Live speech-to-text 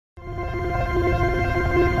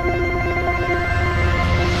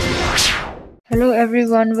Hello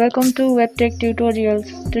everyone, welcome to WebTech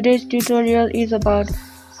Tutorials. Today's tutorial is about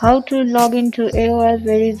how to log into AOL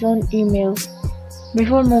Verizon email.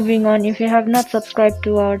 Before moving on, if you have not subscribed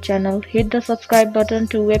to our channel, hit the subscribe button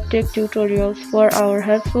to WebTech Tutorials for our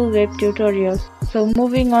helpful web tutorials. So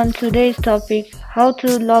moving on, today's topic, how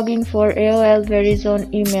to log in for AOL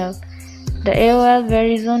Verizon email. The AOL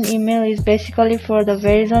Verizon email is basically for the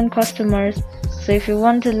Verizon customers. So if you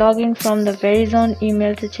want to log in from the Verizon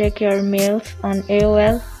email to check your mails on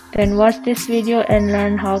AOL, then watch this video and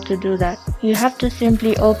learn how to do that. You have to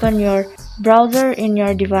simply open your browser in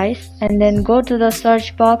your device and then go to the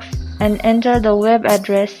search box and enter the web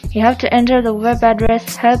address. You have to enter the web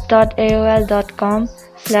address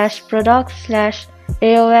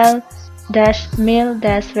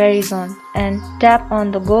help.aol.com/product/AOL-mail-Verizon and tap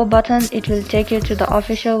on the go button. It will take you to the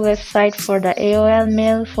official website for the AOL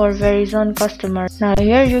mail for Verizon customers. Now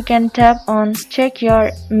here you can tap on check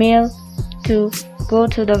your mail to go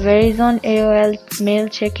to the Verizon AOL mail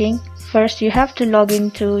checking. First you have to log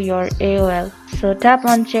into your AOL. So tap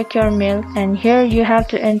on check your mail and here you have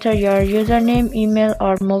to enter your username, email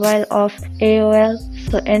or mobile of AOL.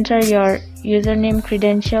 So enter your username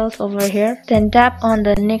credentials over here. Then tap on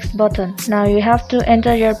the next button. Now you have to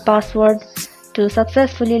enter your password to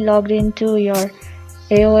successfully log into your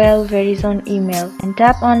AOL Verizon email and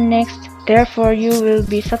tap on next. Therefore you will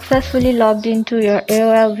be successfully logged into your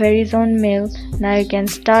AOL Verizon mail. Now you can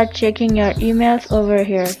start checking your emails over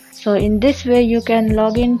here. So in this way you can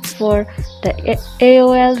log in for the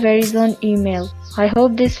AOL Verizon email. I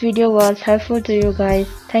hope this video was helpful to you guys.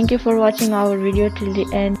 Thank you for watching our video till the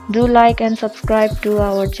end. Do like and subscribe to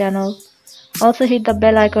our channel. Also hit the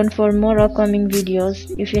bell icon for more upcoming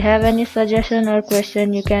videos. If you have any suggestion or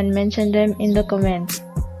question, you can mention them in the comments.